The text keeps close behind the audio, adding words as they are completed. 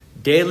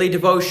Daily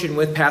Devotion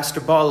with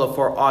Pastor Bala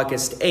for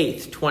August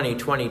 8th,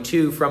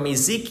 2022, from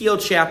Ezekiel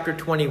chapter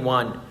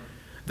 21,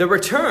 the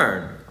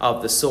return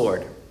of the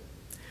sword.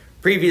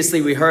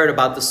 Previously, we heard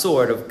about the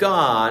sword of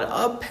God,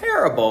 a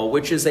parable,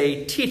 which is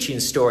a teaching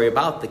story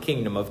about the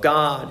kingdom of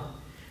God.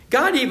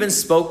 God even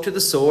spoke to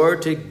the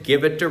sword to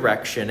give it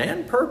direction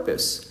and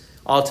purpose.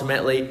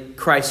 Ultimately,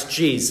 Christ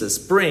Jesus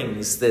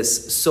brings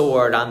this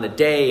sword on the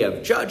day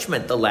of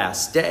judgment, the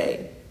last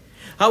day.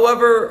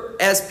 However,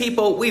 as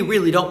people, we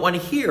really don't want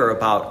to hear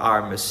about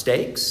our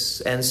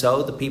mistakes. And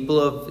so the people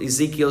of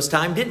Ezekiel's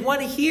time didn't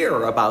want to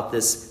hear about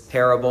this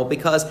parable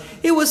because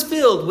it was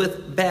filled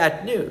with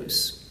bad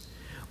news.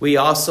 We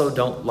also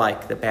don't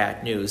like the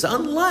bad news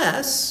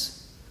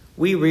unless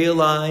we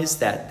realize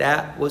that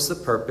that was the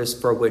purpose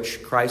for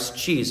which Christ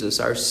Jesus,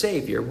 our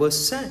Savior,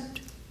 was sent.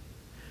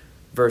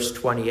 Verse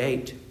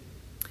 28,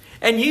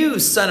 "And you,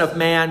 son of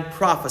man,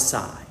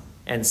 prophesy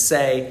and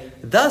say,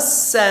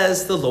 Thus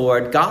says the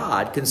Lord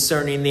God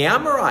concerning the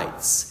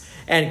Amorites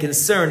and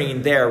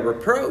concerning their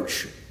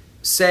reproach.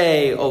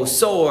 Say, O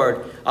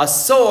sword, a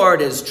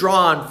sword is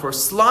drawn for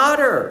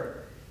slaughter.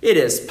 It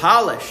is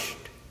polished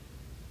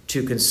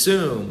to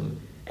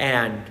consume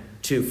and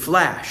to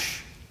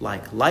flash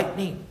like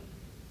lightning."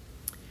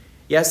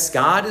 Yes,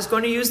 God is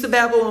going to use the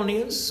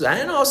Babylonians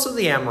and also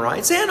the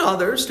Amorites and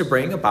others to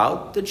bring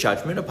about the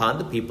judgment upon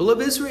the people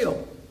of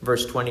Israel.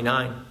 Verse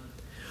 29.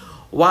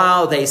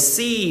 "While they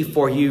see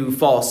for you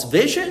false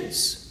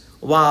visions,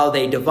 while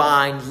they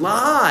divine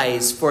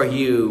lies for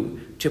you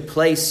to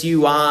place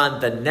you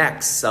on the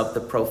necks of the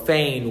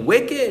profane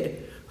wicked,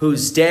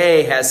 whose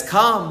day has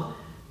come,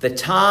 the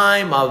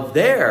time of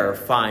their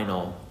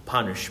final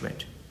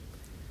punishment."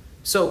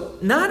 So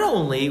not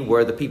only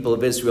were the people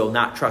of Israel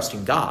not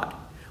trusting God,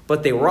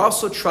 but they were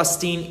also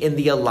trusting in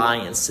the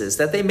alliances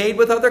that they made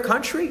with other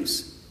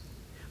countries,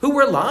 who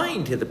were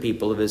lying to the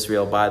people of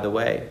Israel, by the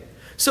way.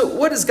 So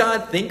what does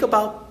God think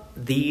about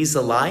these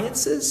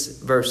alliances?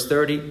 Verse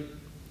 30,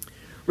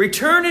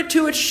 "Return it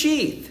to its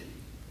sheath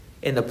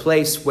in the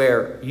place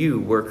where you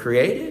were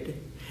created.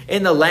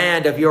 In the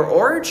land of your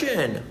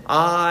origin,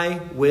 I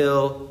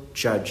will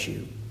judge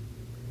you."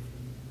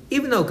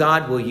 Even though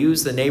God will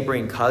use the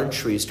neighboring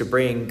countries to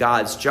bring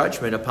God's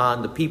judgment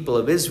upon the people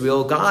of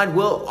Israel, God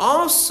will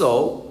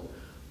also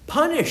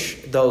punish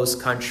those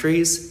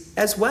countries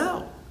as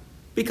well,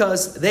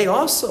 because they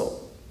also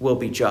will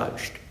be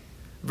judged.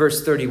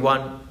 Verse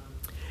 31,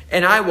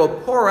 "And I will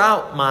pour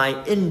out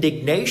my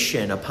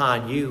indignation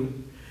upon you.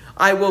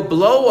 I will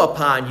blow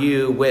upon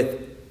you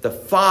with the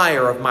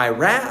fire of my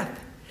wrath,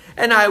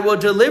 and I will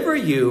deliver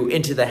you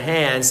into the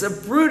hands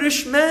of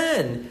brutish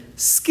men,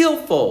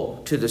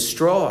 skillful to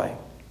destroy."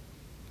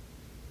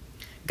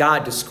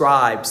 God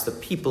describes the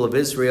people of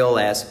Israel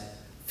as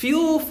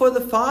fuel for the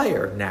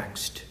fire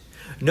next,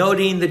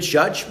 noting the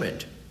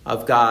judgment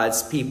of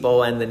God's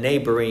people and the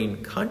neighboring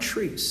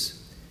countries.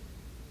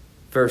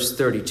 Verse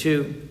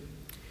 32,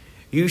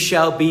 "You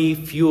shall be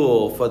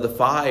fuel for the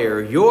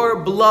fire. Your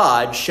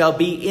blood shall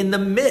be in the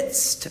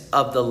midst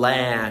of the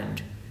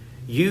land.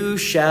 You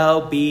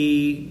shall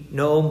be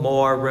no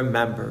more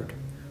remembered,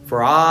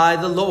 for I,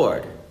 the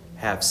Lord,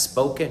 have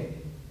spoken."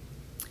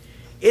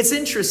 It's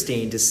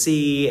interesting to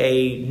see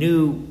a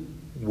new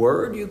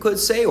word, you could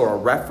say, or a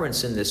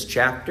reference in this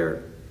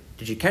chapter.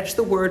 Did you catch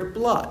the word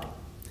blood?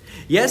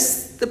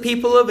 Yes, the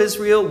people of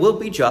Israel will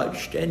be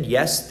judged, and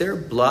yes, their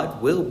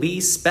blood will be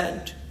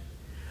spent.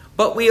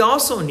 But we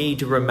also need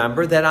to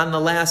remember that on the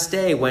last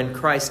day, when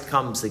Christ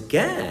comes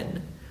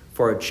again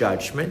for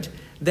judgment,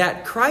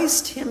 that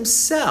Christ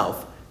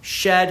himself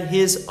shed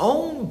his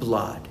own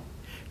blood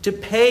to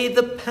pay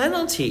the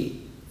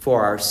penalty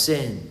for our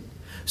sin,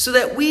 so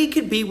that we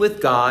could be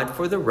with God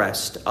for the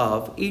rest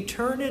of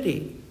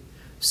eternity.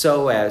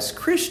 So as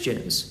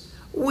Christians,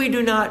 we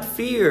do not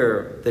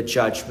fear the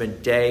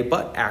judgment day,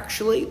 but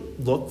actually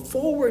look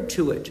forward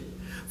to it.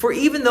 For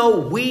even though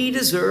we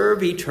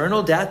deserve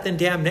eternal death and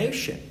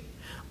damnation,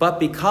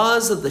 but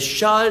because of the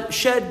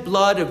shed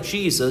blood of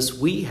Jesus,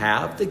 we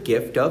have the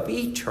gift of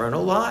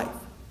eternal life.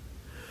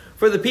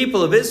 For the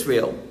people of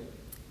Israel,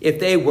 if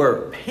they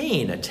were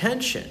paying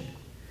attention,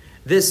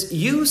 this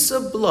use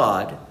of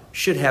blood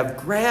should have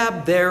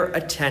grabbed their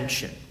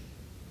attention.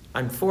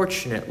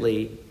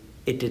 Unfortunately,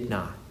 it did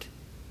not.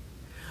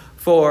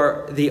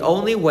 For the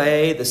only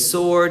way the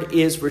sword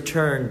is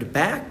returned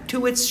back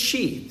to its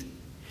sheath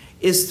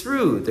is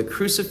through the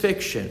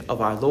crucifixion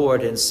of our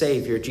Lord and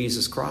Savior,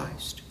 Jesus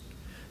Christ.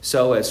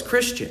 So as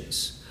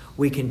Christians,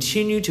 we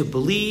continue to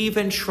believe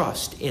and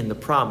trust in the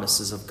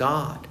promises of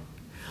God.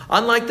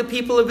 Unlike the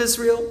people of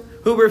Israel,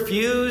 who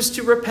refused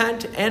to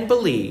repent and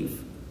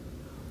believe,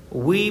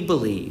 we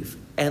believe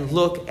and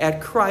look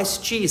at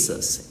Christ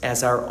Jesus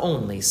as our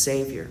only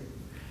Savior.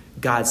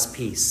 God's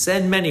peace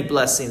and many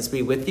blessings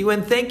be with you,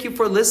 and thank you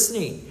for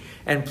listening.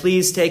 And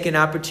please take an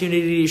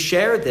opportunity to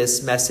share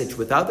this message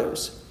with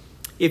others.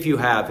 If you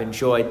have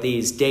enjoyed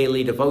these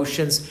daily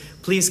devotions,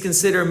 please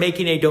consider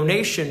making a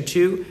donation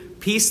to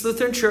Peace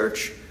Lutheran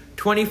Church,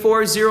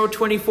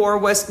 24024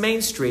 West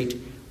Main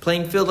Street,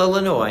 Plainfield,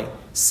 Illinois,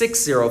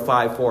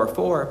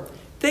 60544.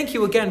 Thank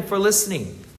you again for listening.